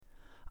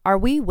Are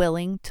we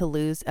willing to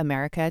lose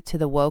America to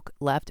the woke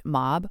left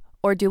mob?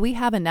 Or do we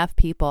have enough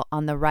people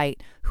on the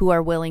right who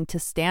are willing to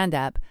stand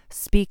up,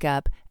 speak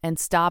up, and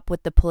stop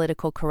with the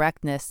political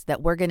correctness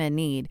that we're going to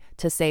need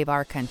to save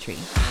our country?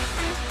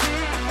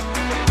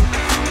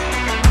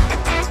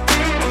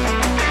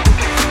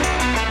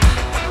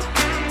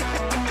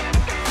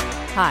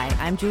 Hi,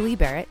 I'm Julie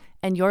Barrett,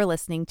 and you're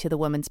listening to the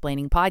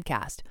Womansplaining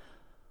Podcast.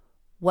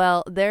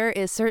 Well, there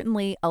is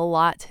certainly a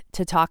lot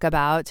to talk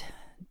about,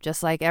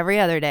 just like every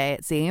other day,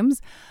 it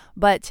seems.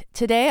 But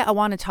today I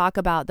want to talk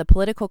about the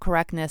political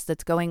correctness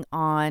that's going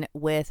on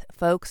with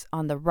folks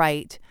on the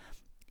right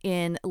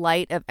in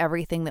light of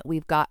everything that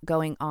we've got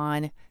going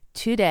on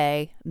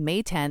today,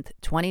 May 10th,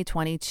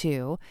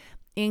 2022.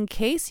 In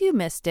case you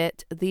missed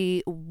it,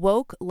 the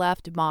woke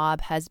left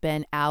mob has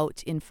been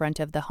out in front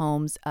of the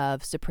homes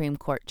of Supreme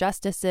Court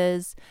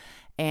justices,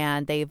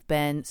 and they've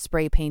been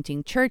spray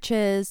painting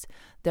churches.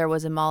 There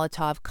was a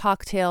Molotov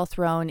cocktail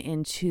thrown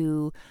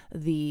into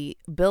the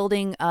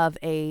building of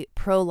a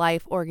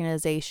pro-life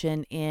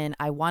organization in,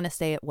 I want to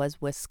say it was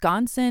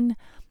Wisconsin,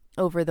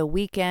 over the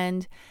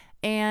weekend.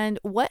 And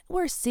what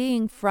we're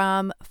seeing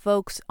from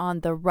folks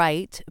on the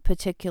right,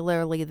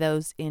 particularly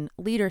those in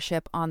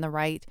leadership on the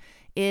right,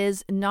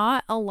 is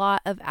not a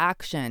lot of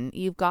action.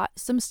 You've got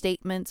some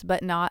statements,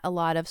 but not a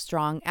lot of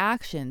strong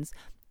actions.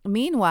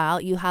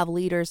 Meanwhile, you have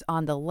leaders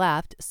on the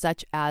left,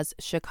 such as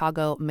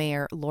Chicago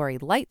Mayor Lori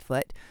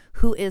Lightfoot,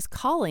 who is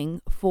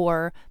calling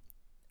for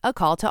a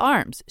call to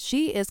arms.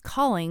 She is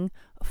calling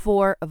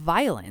for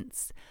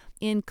violence.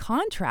 In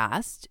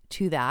contrast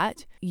to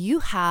that, you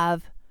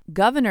have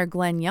Governor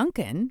Glenn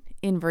Youngkin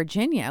in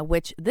Virginia,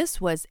 which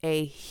this was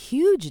a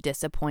huge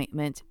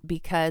disappointment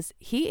because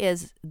he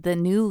is the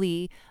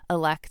newly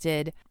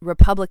elected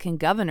Republican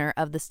governor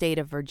of the state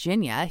of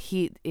Virginia.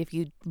 If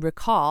you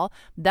recall,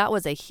 that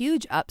was a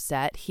huge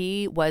upset.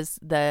 He was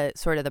the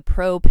sort of the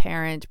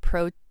pro-parent,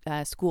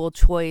 pro-school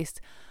choice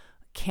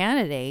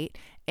candidate,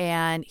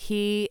 and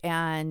he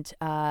and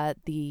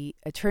the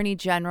attorney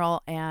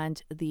general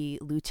and the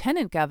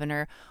lieutenant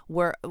governor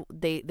were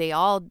they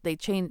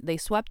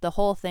swept the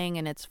whole thing,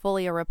 and it's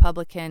fully a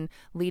Republican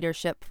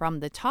leadership from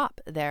the top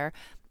there.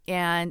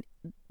 And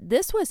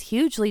this was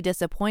hugely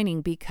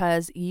disappointing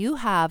because you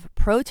have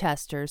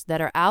protesters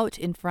that are out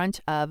in front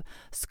of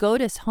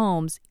SCOTUS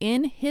homes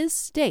in his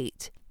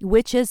state,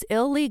 which is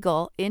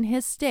illegal in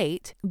his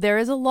state. There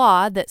is a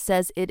law that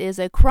says it is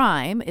a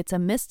crime, it's a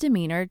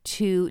misdemeanor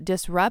to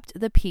disrupt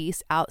the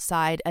peace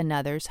outside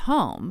another's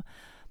home.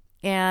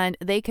 And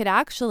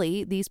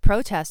these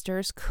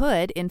protesters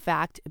could, in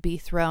fact, be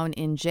thrown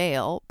in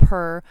jail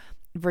per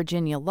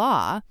Virginia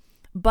law.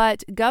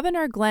 But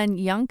Governor Glenn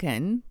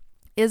Youngkin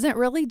isn't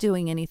really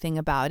doing anything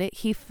about it.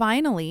 He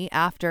finally,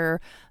 after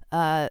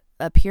a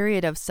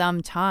period of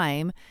some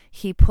time,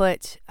 he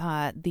put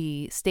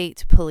the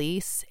state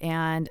police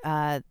and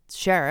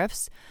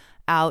sheriffs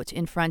out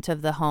in front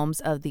of the homes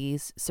of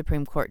these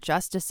Supreme Court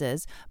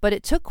justices. But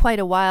it took quite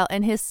a while,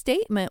 and his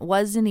statement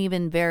wasn't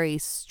even very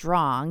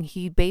strong.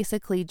 He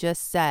basically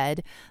just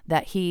said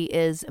that he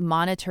is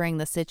monitoring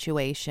the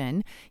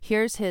situation.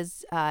 Here's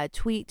his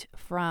tweet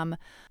from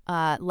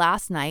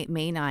last night,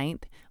 May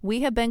 9th.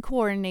 We have been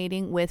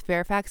coordinating with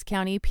Fairfax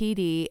County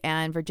PD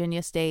and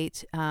Virginia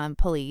State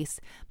Police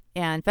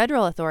and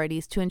federal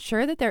authorities to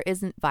ensure that there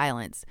isn't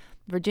violence.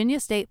 Virginia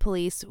State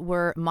Police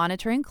were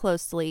monitoring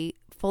closely,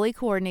 fully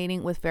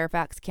coordinating with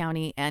Fairfax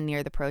County and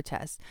near the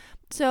protests.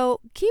 So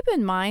keep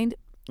in mind,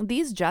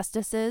 these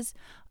justices,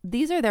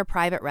 these are their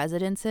private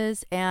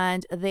residences,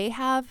 and they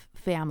have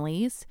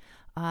families.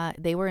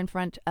 They were in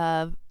front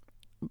of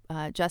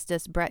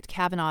Justice Brett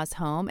Kavanaugh's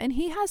home, and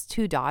he has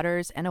 2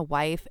 daughters and a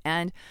wife,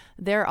 and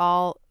they're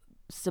all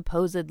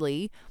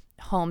supposedly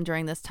home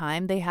during this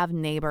time. They have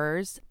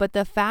neighbors, but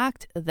the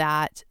fact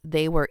that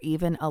they were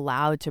even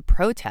allowed to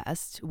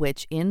protest,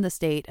 which in the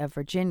state of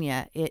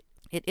Virginia, it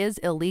is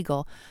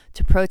illegal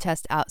to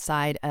protest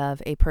outside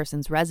of a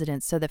person's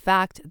residence. So the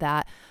fact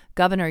that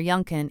Governor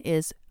Youngkin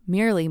is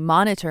merely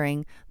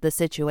monitoring the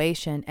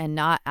situation and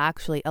not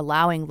actually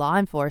allowing law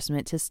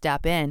enforcement to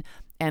step in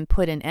and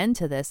put an end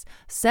to this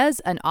says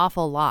an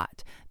awful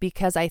lot,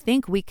 because I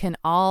think we can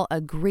all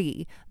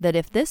agree that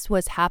if this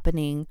was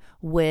happening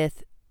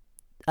with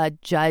a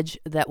judge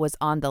that was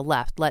on the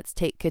left, let's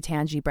take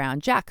Ketanji Brown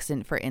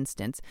Jackson, for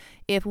instance,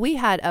 if we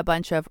had a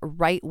bunch of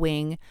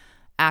right-wing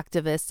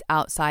activists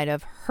outside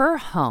of her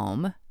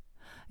home,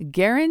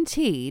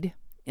 guaranteed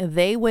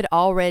they would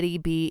already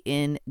be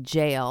in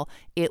jail.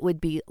 It would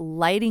be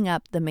lighting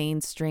up the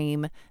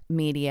mainstream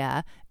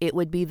media. It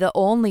would be the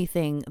only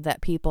thing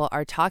that people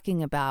are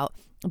talking about.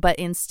 But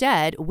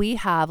instead, we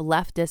have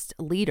leftist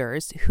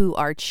leaders who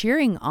are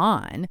cheering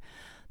on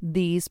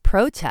these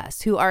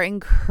protests, who are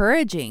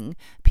encouraging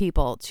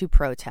people to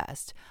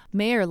protest.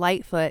 Mayor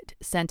Lightfoot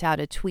sent out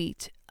a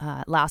tweet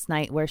last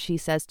night where she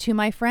says, "To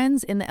my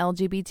friends in the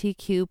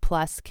LGBTQ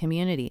plus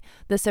community,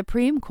 the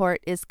Supreme Court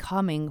is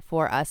coming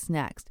for us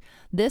next.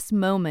 This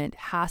moment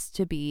has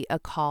to be a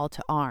call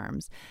to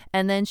arms."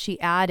 And then she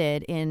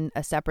added in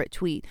a separate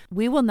tweet,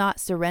 "We will not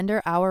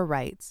surrender our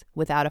rights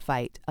without a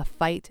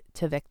fight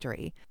to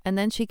victory." And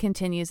then she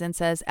continues and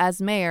says,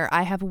 "As mayor,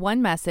 I have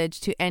one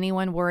message to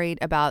anyone worried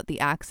about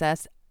the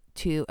access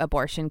to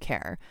abortion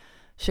care.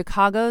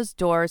 Chicago's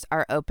doors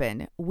are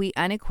open. We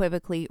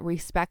unequivocally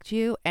respect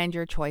you and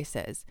your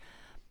choices."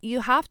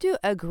 You have to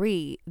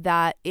agree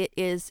that it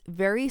is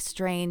very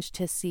strange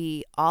to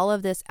see all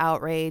of this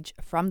outrage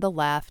from the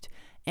left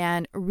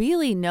and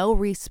really no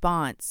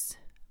response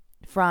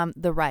from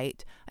the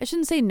right. I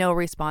shouldn't say no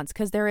response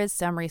because there is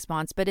some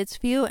response, but it's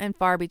few and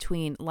far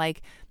between.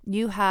 Like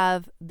you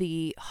have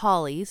the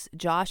Hawleys,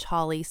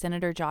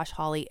 Senator Josh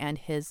Hawley and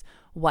his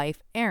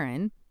wife,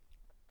 Erin,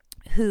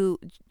 who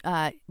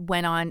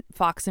went on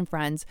Fox and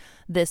Friends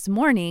this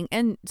morning.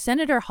 And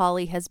Senator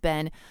Hawley has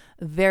been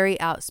very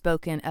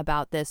outspoken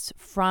about this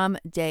from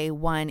day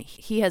one.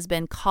 He has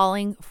been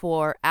calling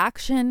for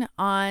action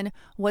on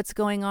what's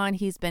going on.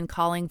 He's been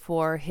calling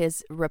for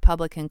his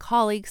Republican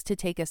colleagues to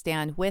take a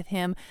stand with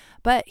him.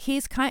 But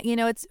he's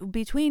it's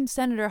between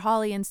Senator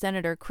Hawley and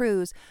Senator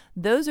Cruz.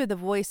 Those are the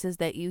voices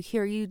that you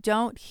hear. You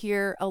don't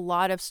hear a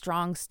lot of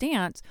strong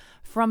stance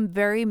from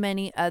very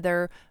many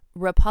other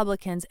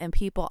Republicans and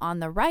people on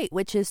the right,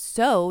 which is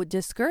so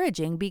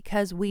discouraging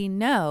because we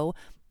know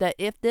that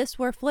if this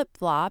were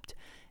flip-flopped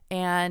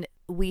and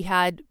we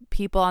had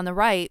people on the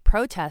right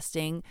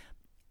protesting,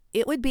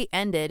 it would be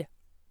ended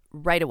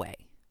right away.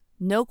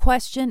 No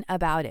question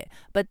about it.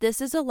 But this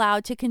is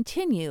allowed to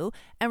continue,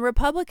 and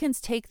Republicans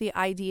take the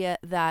idea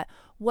that,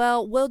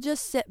 well, we'll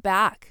just sit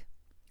back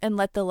and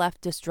let the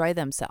left destroy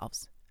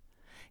themselves.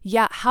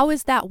 Yeah, how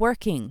is that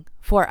working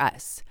for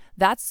us?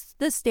 That's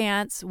the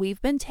stance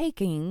we've been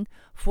taking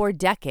for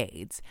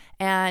decades.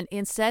 And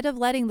instead of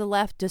letting the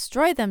left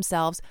destroy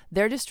themselves,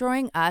 they're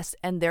destroying us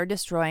and they're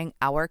destroying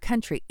our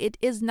country. It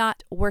is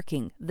not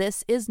working.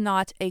 This is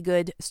not a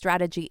good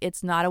strategy.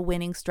 It's not a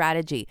winning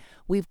strategy.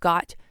 We've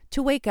got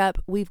to wake up.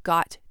 We've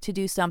got to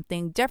do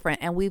something different.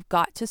 And we've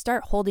got to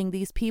start holding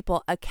these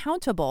people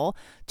accountable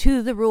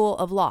to the rule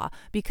of law,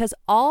 because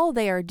all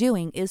they are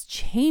doing is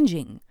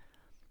changing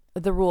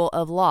the rule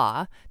of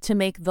law to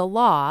make the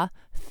law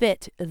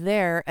fit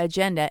their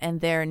agenda and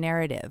their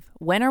narrative.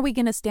 When are we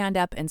going to stand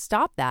up and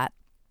stop that?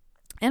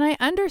 And I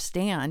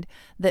understand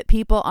that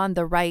people on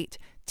the right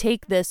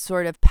take this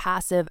sort of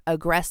passive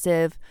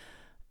aggressive,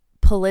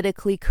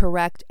 politically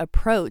correct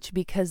approach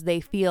because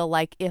they feel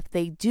like if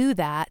they do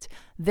that,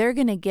 they're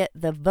going to get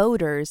the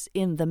voters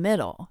in the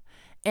middle.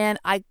 And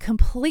I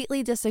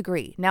completely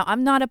disagree. Now,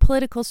 I'm not a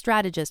political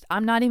strategist.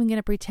 I'm not even going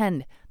to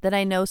pretend that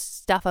I know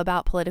stuff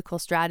about political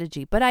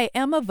strategy, but I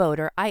am a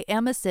voter. I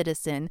am a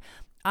citizen.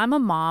 I'm a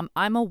mom.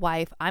 I'm a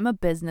wife. I'm a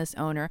business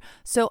owner.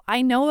 So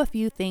I know a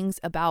few things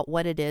about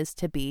what it is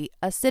to be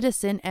a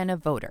citizen and a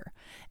voter.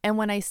 And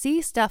when I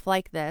see stuff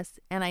like this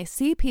and I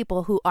see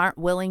people who aren't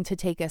willing to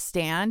take a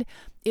stand,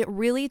 it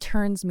really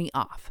turns me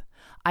off.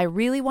 I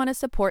really want to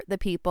support the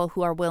people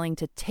who are willing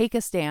to take a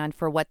stand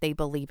for what they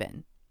believe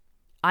in.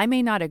 I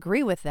may not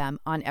agree with them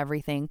on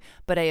everything,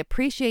 but I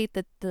appreciate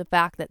the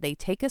fact that they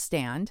take a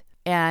stand,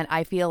 and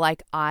I feel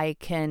like I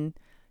can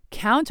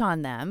count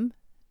on them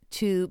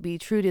to be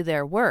true to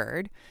their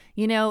word.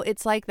 You know,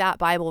 it's like that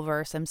Bible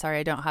verse. I'm sorry,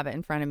 I don't have it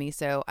in front of me,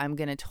 so I'm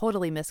going to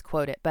totally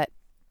misquote it. But,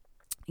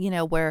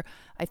 where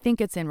I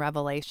think it's in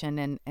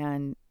Revelation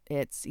and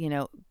it's,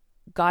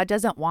 God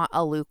doesn't want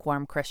a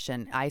lukewarm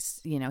Christian.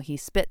 He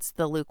spits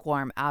the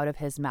lukewarm out of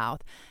his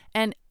mouth.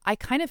 And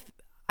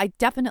I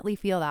definitely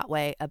feel that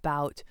way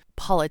about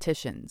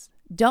politicians.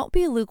 Don't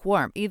be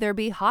lukewarm. Either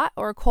be hot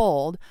or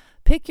cold.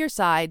 Pick your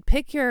side.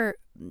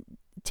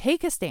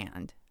 Take a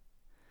stand.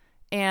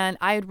 And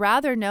I'd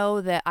rather know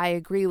that I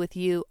agree with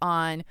you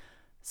on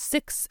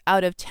 6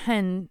 out of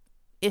 10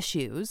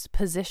 issues,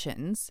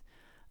 positions,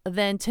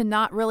 than to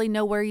not really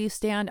know where you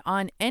stand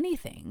on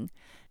anything.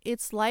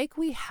 It's like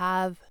we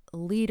have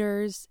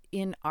leaders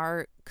in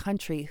our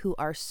country who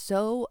are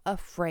so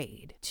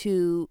afraid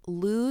to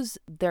lose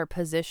their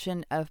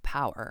position of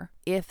power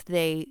if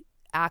they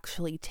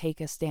actually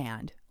take a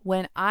stand.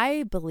 When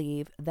I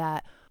believe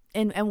that,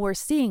 and we're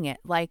seeing it,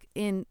 like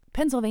in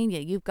Pennsylvania,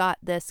 you've got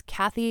this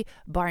Kathy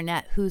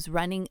Barnett who's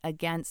running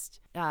against,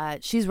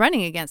 she's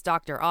running against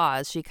Dr.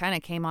 Oz. She kind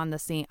of came on the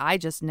scene. I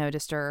just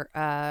noticed her,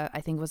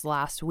 I think it was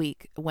last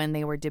week when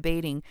they were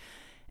debating.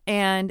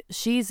 And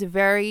she's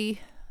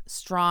very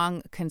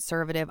strong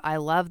conservative. I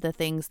love the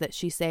things that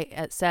she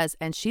says,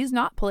 and she's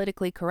not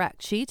politically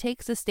correct. She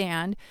takes a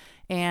stand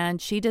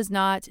and she does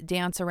not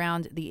dance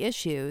around the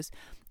issues.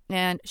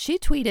 And she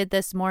tweeted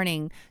this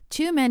morning,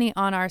 "Too many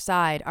on our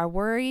side are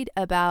worried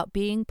about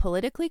being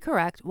politically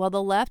correct while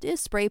the left is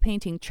spray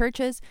painting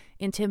churches,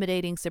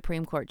 intimidating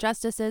Supreme Court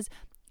justices,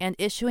 and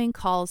issuing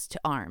calls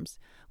to arms.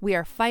 We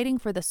are fighting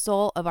for the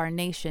soul of our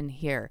nation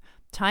here.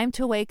 Time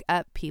to wake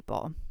up,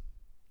 people."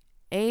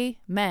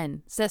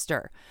 Amen,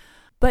 sister.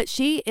 But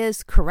she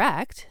is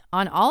correct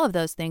on all of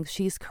those things.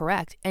 She's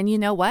correct. And you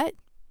know what?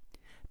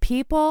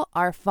 People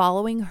are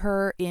following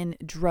her in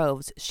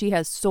droves. She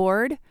has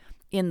soared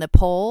in the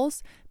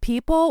polls.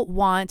 People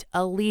want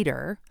a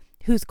leader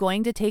who's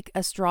going to take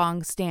a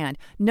strong stand.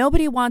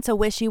 Nobody wants a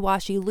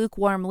wishy-washy,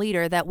 lukewarm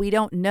leader that we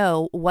don't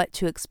know what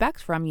to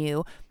expect from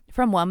you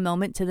from one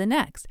moment to the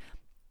next.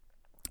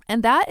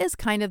 And that is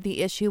kind of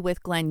the issue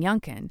with Glenn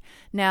Youngkin.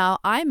 Now,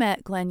 I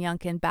met Glenn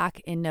Youngkin back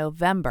in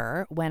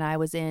November when I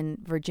was in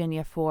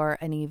Virginia for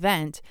an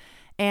event,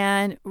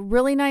 and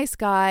really nice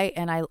guy.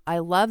 And I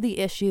love the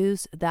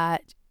issues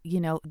that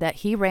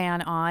he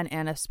ran on,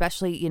 and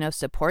especially,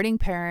 supporting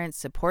parents,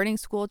 supporting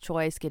school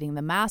choice, getting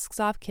the masks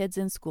off kids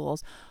in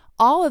schools.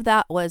 All of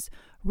that was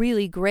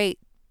really great.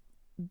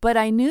 But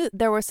I knew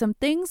there were some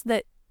things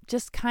that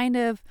just kind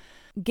of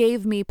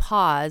gave me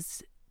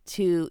pause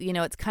to,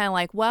 it's kind of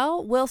like,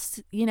 well, we'll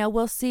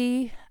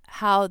see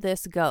how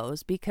this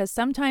goes, because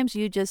sometimes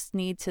you just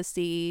need to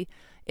see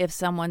if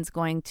someone's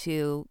going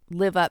to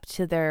live up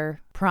to their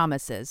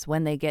promises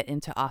when they get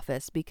into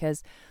office,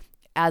 because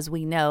as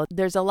we know,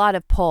 there's a lot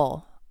of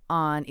pull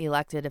on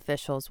elected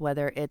officials,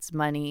 whether it's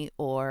money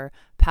or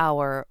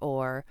power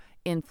or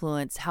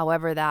influence,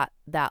 however that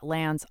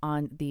lands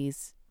on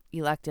these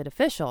elected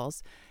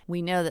officials.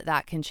 We know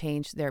that can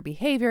change their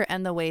behavior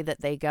and the way that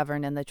they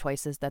govern and the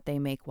choices that they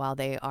make while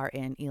they are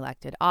in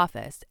elected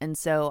office. And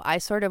so I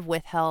sort of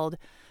withheld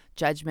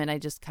judgment. I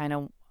just kind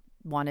of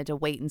wanted to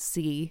wait and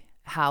see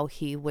how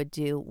he would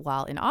do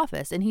while in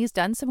office. And he's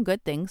done some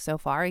good things so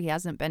far. He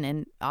hasn't been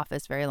in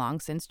office very long,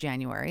 since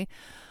January.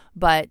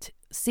 But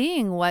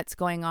seeing what's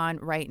going on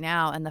right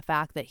now and the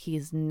fact that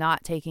he's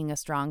not taking a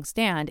strong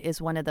stand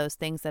is one of those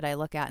things that I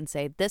look at and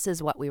say, this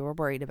is what we were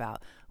worried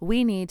about.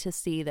 We need to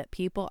see that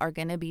people are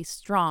going to be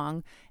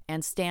strong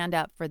and stand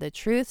up for the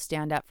truth,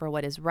 stand up for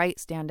what is right,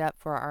 stand up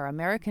for our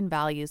American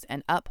values,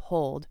 and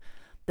uphold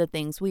the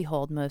things we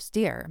hold most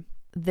dear.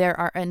 There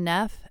are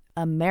enough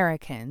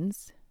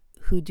Americans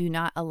who do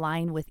not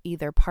align with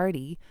either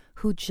party,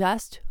 who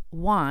just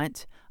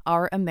want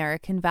our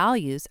American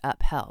values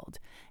upheld.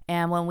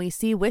 And when we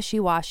see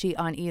wishy-washy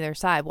on either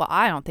side, well,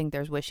 I don't think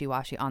there's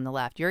wishy-washy on the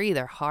left. You're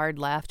either hard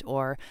left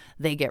or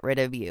they get rid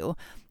of you.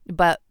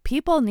 But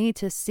people need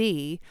to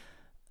see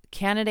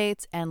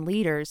candidates and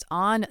leaders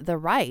on the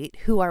right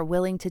who are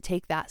willing to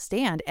take that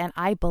stand. And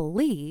I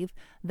believe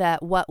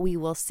that what we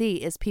will see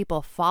is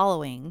people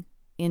following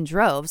in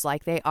droves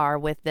like they are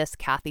with this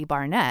Kathy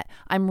Barnett.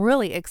 I'm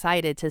really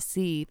excited to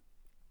see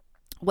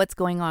what's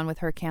going on with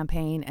her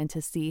campaign and to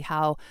see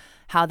how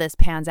this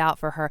pans out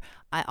for her.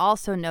 I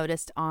also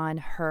noticed on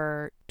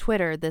her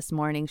Twitter this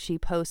morning, she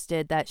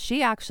posted that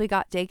she actually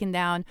got taken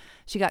down.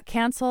 She got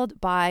canceled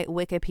by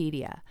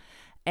Wikipedia.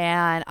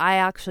 And I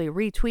actually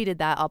retweeted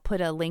that. I'll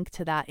put a link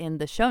to that in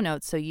the show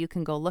notes so you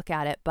can go look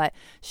at it. But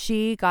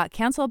she got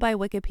canceled by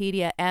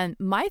Wikipedia. And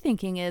my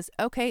thinking is,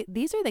 okay,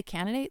 these are the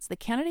candidates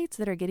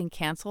that are getting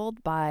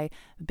canceled by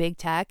big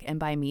tech and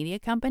by media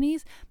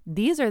companies.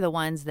 These are the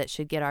ones that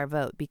should get our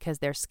vote because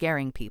they're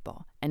scaring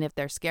people. And if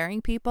they're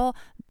scaring people,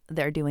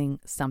 they're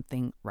doing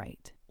something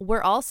right.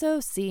 We're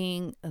also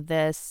seeing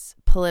this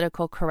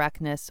political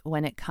correctness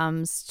when it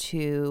comes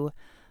to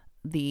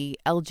the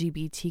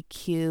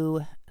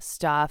LGBTQ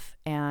stuff.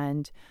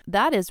 And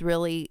that is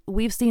really,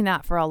 we've seen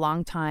that for a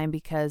long time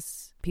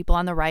because people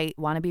on the right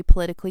want to be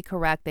politically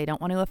correct. They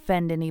don't want to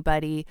offend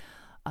anybody.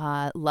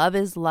 Love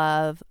is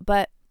love.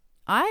 But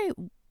I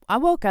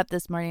woke up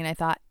this morning and I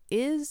thought,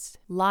 is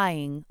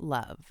lying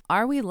love?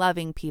 Are we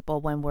loving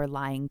people when we're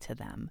lying to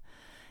them?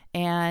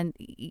 And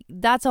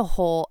that's a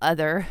whole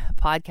other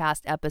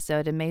podcast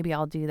episode. And maybe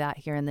I'll do that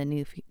here in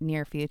the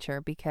near future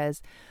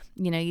because,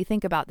 you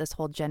think about this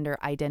whole gender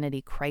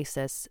identity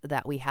crisis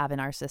that we have in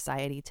our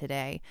society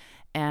today.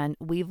 And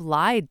we've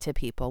lied to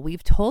people.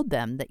 We've told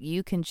them that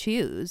you can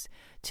choose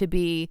to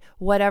be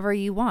whatever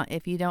you want.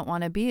 If you don't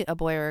want to be a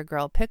boy or a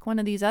girl, pick one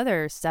of these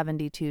other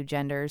 72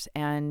 genders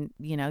and,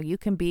 you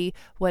can be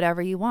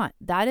whatever you want.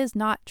 That is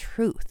not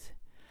truth.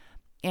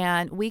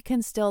 And we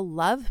can still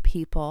love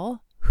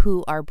people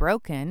who are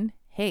broken.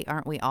 Hey,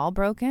 aren't we all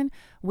broken?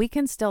 We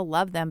can still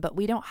love them, but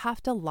we don't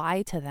have to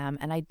lie to them.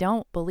 And I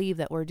don't believe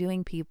that we're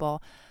doing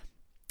people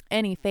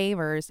any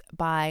favors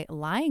by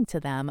lying to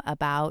them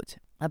about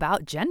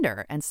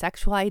gender and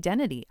sexual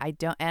identity.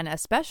 And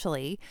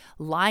especially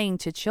lying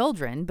to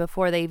children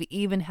before they've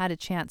even had a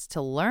chance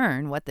to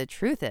learn what the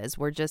truth is.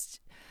 We're just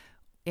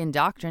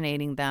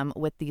indoctrinating them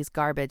with these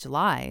garbage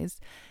lies.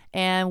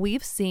 And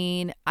we've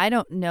seen, I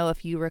don't know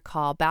if you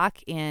recall,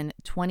 back in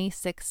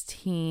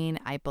 2016,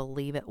 I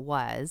believe it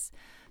was,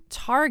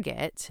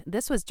 Target,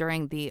 this was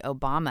during the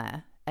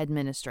Obama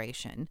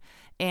administration,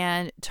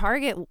 and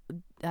Target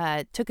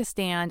took a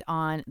stand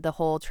on the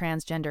whole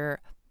transgender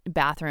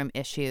bathroom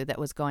issue that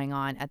was going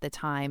on at the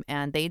time.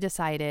 And they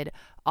decided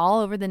all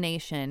over the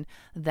nation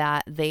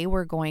that they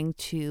were going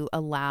to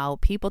allow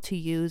people to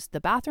use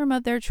the bathroom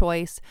of their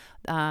choice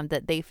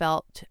that they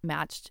felt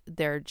matched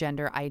their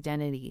gender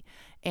identity.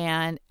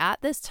 And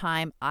at this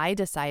time, I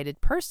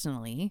decided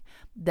personally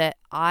that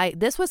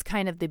this was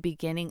kind of the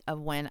beginning of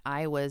when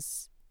I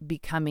was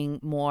becoming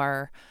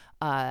more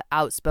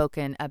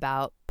outspoken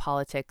about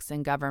politics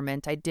and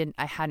government.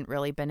 I hadn't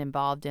really been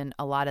involved in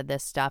a lot of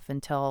this stuff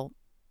until,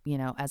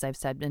 as I've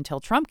said, until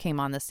Trump came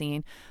on the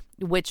scene,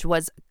 which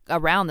was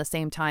around the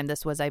same time.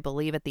 This was, I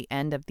believe, at the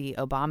end of the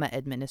Obama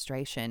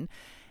administration.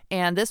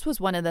 And this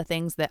was one of the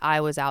things that I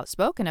was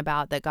outspoken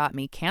about that got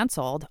me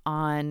canceled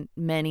on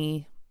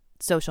many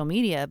social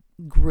media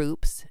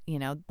groups,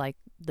 like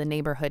the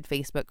neighborhood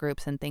Facebook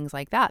groups and things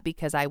like that,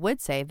 because I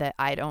would say that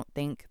I don't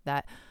think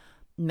that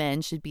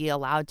men should be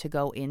allowed to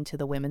go into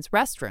the women's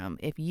restroom.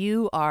 If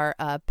you are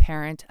a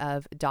parent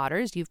of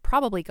daughters, you've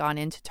probably gone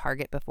into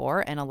Target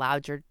before and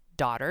allowed your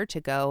daughter to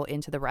go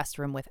into the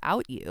restroom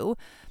without you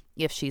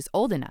if she's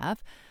old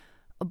enough.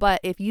 But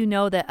if you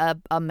know that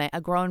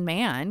a grown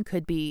man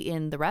could be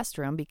in the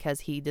restroom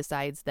because he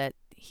decides that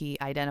he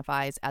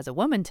identifies as a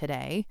woman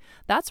today,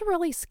 that's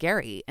really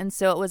scary. And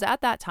so it was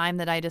at that time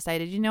that I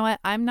decided, you know what,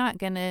 I'm not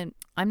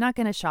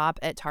gonna shop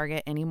at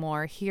Target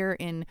anymore. Here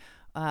in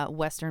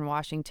Western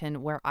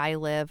Washington, where I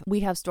live,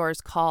 we have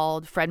stores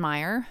called Fred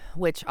Meyer,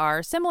 which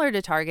are similar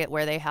to Target,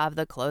 where they have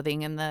the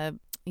clothing and the,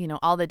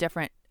 all the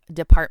different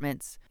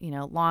departments,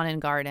 lawn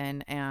and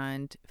garden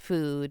and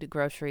food,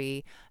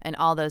 grocery, and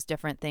all those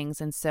different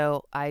things. And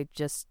so I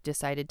just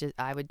decided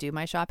I would do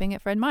my shopping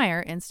at Fred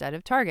Meyer instead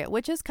of Target,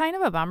 which is kind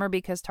of a bummer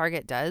because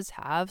Target does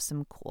have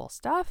some cool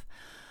stuff.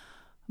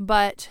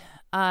 But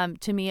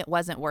to me, it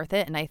wasn't worth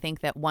it. And I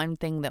think that one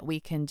thing that we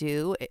can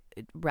do,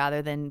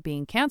 rather than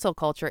being cancel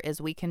culture,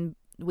 is we can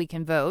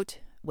vote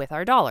with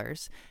our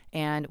dollars,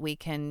 and we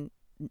can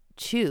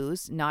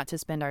choose not to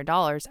spend our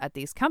dollars at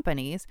these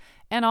companies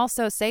and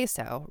also say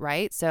so,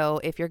 right? So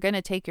if you're going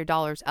to take your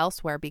dollars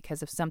elsewhere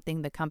because of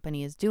something the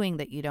company is doing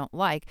that you don't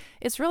like,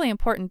 it's really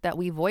important that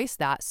we voice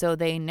that so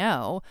they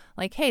know,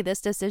 like, hey, this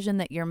decision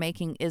that you're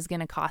making is going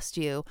to cost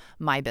you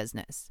my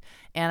business.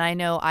 And I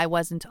know I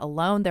wasn't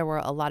alone. There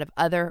were a lot of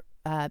other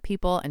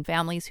people and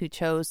families who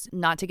chose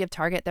not to give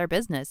Target their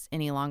business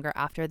any longer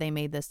after they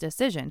made this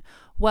decision.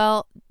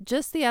 Well,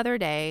 just the other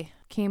day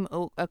came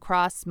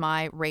across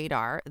my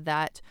radar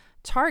that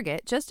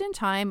Target, just in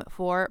time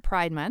for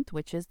Pride Month,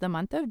 which is the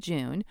month of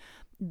June,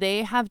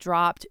 they have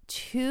dropped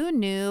 2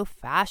 new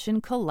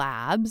fashion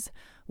collabs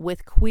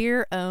with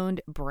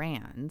queer-owned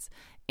brands.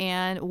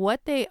 And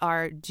what they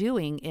are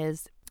doing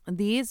is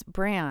these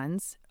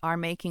brands are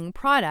making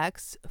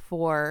products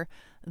for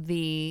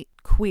the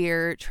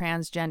queer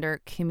transgender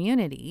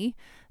community.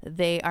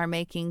 They are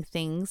making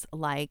things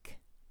like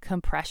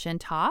compression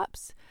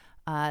tops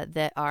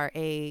that are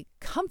a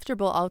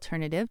comfortable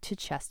alternative to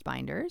chest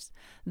binders.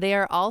 They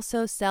are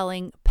also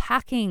selling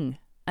packing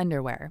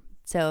underwear.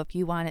 So if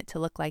you want it to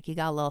look like you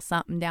got a little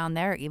something down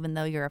there, even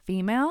though you're a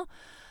female,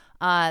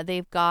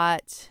 they've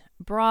got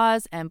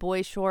bras and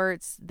boy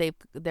shorts.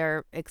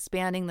 They're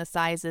expanding the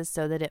sizes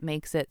so that it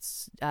makes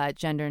it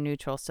gender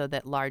neutral, so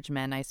that large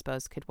men, I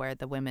suppose, could wear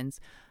the women's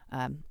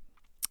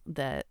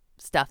the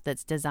stuff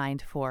that's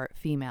designed for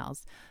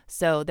females.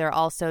 So they're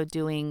also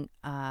doing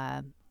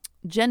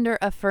gender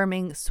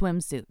affirming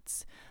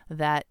swimsuits.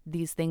 That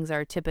these things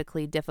are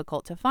typically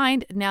difficult to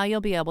find. Now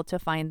you'll be able to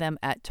find them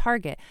at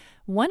Target.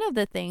 One of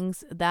the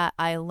things that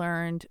I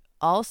learned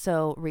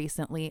also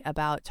recently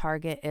about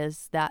Target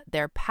is that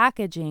they're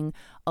packaging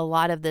a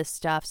lot of this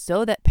stuff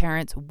so that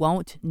parents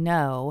won't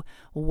know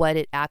what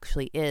it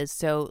actually is.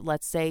 So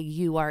let's say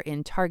you are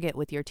in Target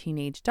with your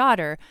teenage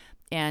daughter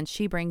and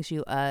she brings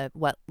you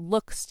what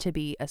looks to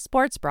be a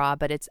sports bra,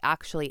 but it's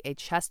actually a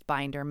chest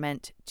binder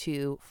meant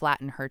to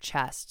flatten her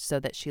chest so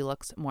that she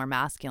looks more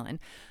masculine.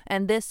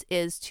 And this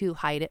is to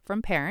hide it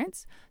from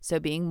parents, so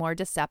being more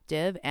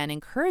deceptive and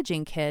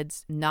encouraging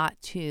kids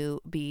not to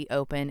be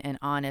open and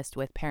honest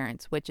with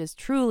parents, which is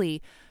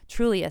truly,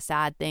 truly a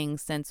sad thing,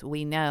 since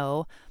we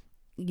know,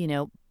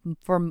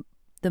 for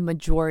the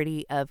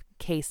majority of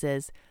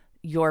cases,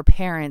 your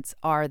parents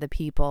are the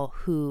people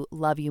who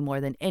love you more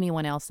than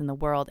anyone else in the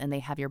world, and they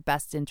have your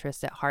best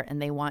interests at heart,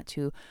 and they want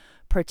to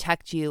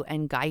protect you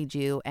and guide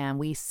you. And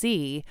we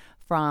see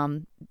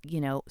from,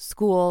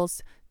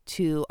 schools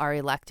to our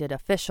elected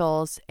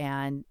officials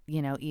and,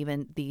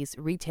 even these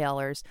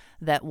retailers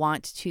that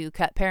want to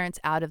cut parents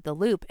out of the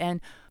loop.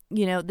 And,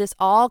 this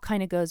all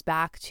kind of goes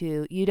back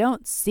to, you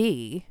don't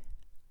see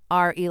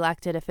our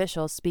elected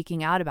officials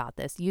speaking out about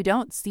this. You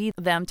don't see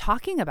them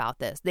talking about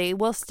this. They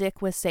will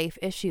stick with safe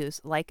issues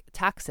like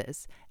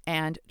taxes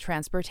and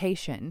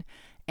transportation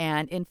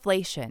and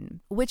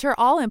inflation, which are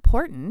all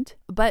important,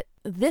 but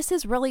this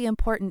is really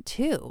important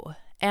too.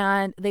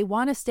 And they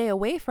want to stay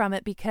away from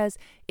it because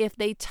if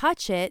they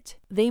touch it,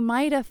 they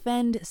might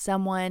offend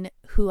someone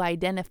who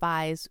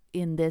identifies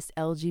in this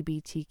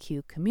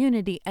LGBTQ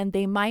community, and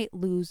they might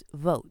lose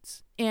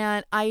votes.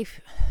 And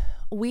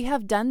we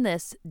have done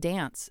this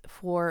dance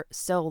for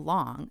so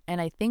long, and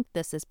I think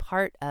this is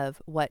part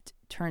of what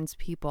turns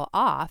people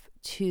off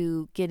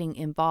to getting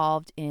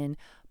involved in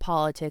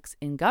politics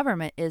in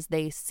government is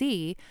they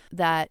see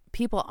that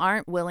people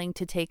aren't willing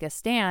to take a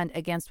stand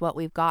against what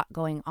we've got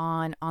going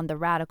on the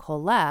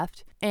radical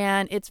left,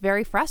 and it's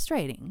very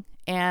frustrating,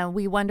 and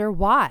we wonder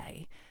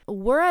why.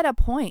 We're at a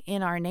point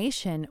in our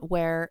nation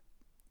where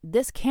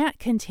this can't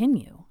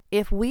continue.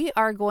 If we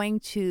are going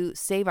to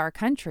save our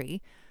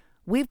country,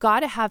 we've got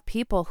to have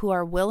people who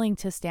are willing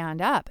to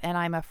stand up. And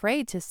I'm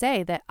afraid to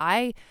say that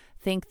I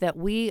think that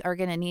we are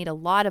going to need a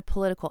lot of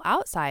political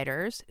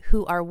outsiders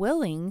who are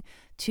willing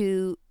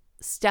to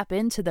step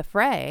into the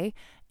fray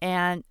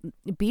and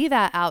be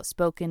that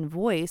outspoken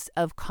voice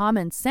of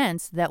common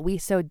sense that we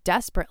so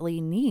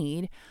desperately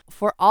need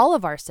for all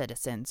of our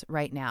citizens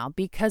right now,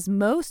 because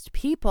most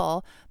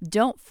people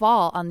don't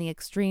fall on the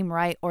extreme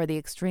right or the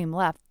extreme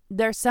left.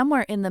 They're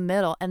somewhere in the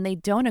middle and they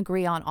don't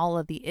agree on all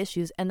of the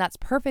issues, and that's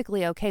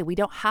perfectly okay. We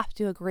don't have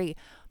to agree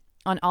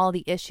on all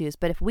the issues,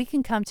 but if we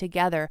can come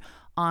together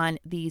on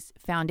these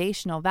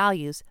foundational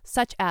values,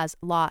 such as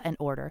law and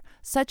order,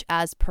 such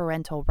as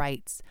parental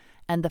rights,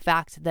 and the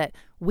fact that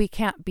we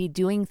can't be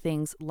doing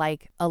things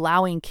like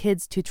allowing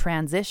kids to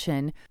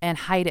transition and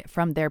hide it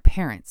from their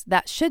parents.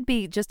 That should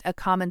be just a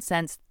common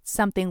sense,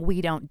 something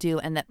we don't do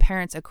and that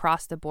parents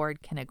across the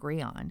board can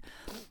agree on.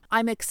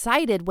 I'm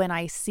excited when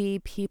I see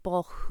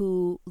people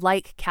who,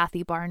 like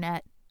Kathy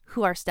Barnett,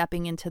 who are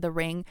stepping into the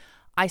ring.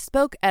 I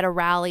spoke at a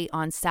rally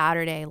on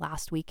Saturday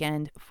last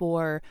weekend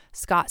for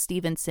Scott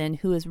Stevenson,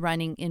 who is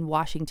running in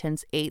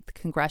Washington's 8th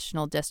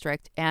congressional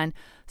district. And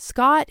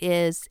Scott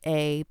is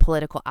a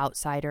political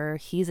outsider.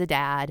 He's a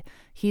dad.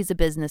 He's a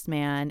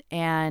businessman.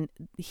 And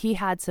he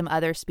had some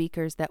other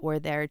speakers that were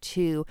there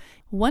too.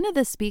 One of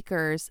the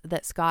speakers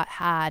that Scott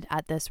had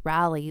at this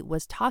rally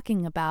was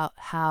talking about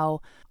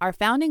how our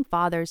founding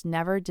fathers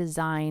never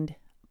designed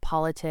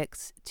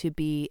politics to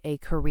be a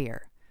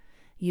career.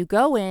 You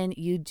go in,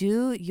 you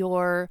do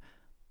your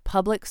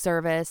public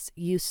service,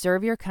 you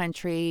serve your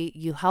country,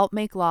 you help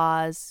make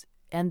laws,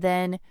 and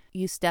then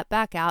you step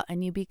back out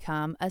and you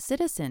become a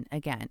citizen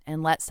again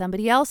and let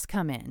somebody else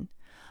come in.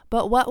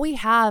 But what we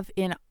have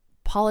in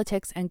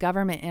politics and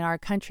government in our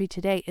country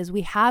today is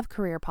we have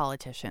career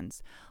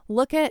politicians.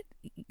 Look at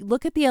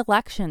the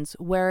elections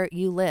where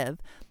you live.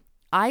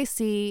 I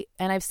see,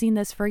 and I've seen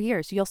this for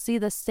years, you'll see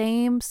the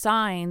same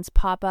signs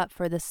pop up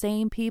for the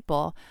same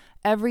people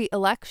every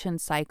election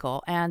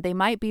cycle, and they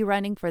might be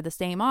running for the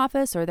same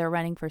office or they're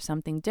running for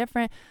something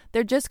different.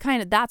 They're just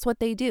that's what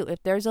they do.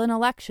 If there's an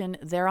election,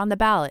 they're on the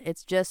ballot.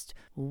 It's just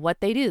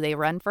what they do. They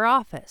run for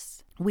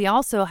office. We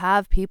also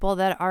have people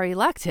that are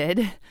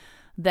elected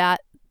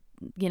that,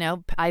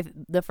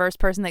 the first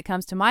person that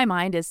comes to my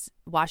mind is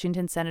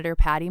Washington Senator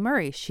Patty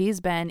Murray. She's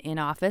been in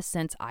office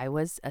since I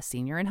was a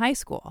senior in high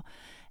school,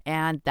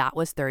 and that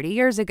was 30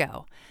 years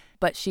ago.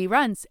 But she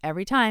runs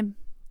every time.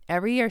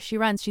 Every year she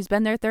runs. She's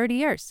been there 30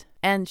 years.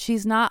 And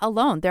she's not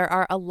alone. There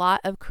are a lot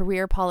of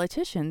career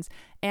politicians.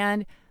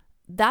 And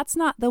that's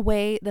not the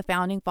way the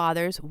founding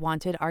fathers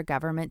wanted our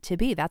government to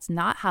be. That's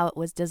not how it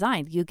was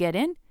designed. You get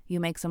in, you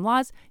make some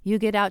laws, you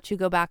get out, you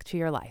go back to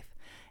your life.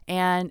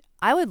 And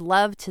I would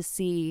love to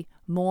see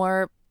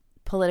more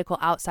political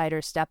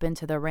outsiders step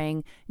into the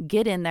ring,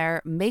 get in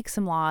there, make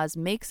some laws,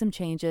 make some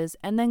changes,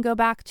 and then go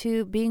back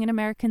to being an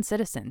American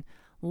citizen.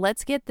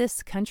 Let's get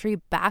this country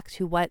back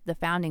to what the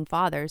founding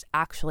fathers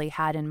actually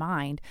had in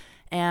mind.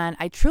 And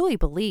I truly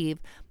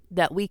believe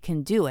that we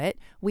can do it.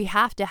 We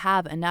have to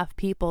have enough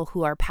people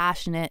who are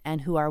passionate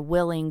and who are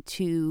willing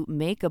to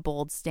make a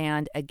bold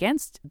stand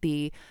against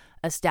the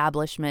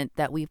establishment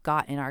that we've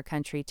got in our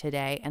country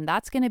today. And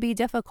that's going to be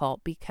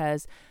difficult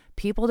because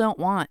people don't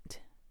want,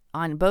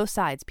 on both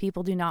sides,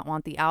 people do not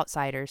want the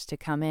outsiders to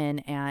come in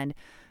and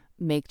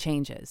make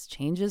changes.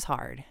 Change is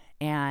hard.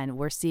 And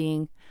we're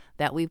seeing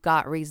that we've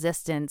got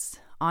resistance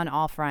on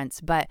all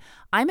fronts. But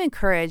I'm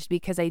encouraged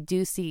because I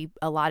do see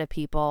a lot of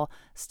people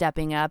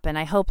stepping up, and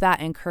I hope that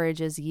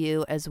encourages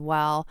you as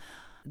well.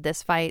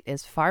 This fight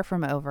is far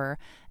from over,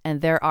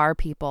 and there are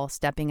people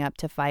stepping up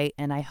to fight.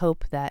 And I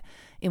hope that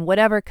in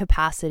whatever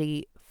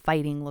capacity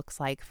fighting looks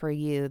like for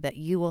you, that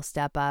you will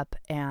step up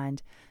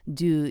and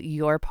do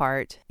your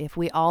part. If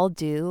we all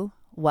do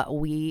what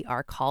we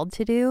are called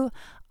to do,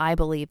 I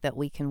believe that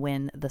we can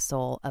win the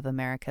soul of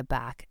America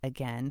back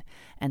again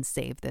and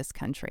save this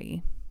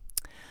country.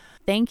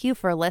 Thank you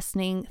for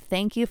listening.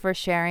 Thank you for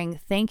sharing.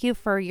 Thank you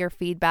for your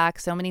feedback.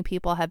 So many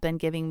people have been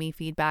giving me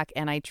feedback,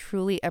 and I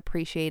truly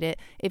appreciate it.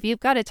 If you've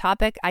got a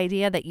topic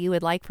idea that you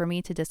would like for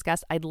me to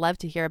discuss, I'd love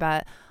to hear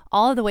about it.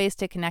 All of the ways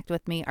to connect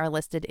with me are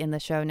listed in the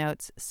show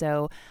notes.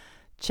 So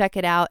check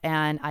it out,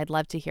 and I'd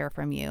love to hear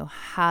from you.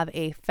 Have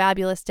a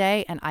fabulous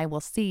day, and I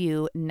will see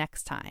you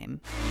next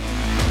time.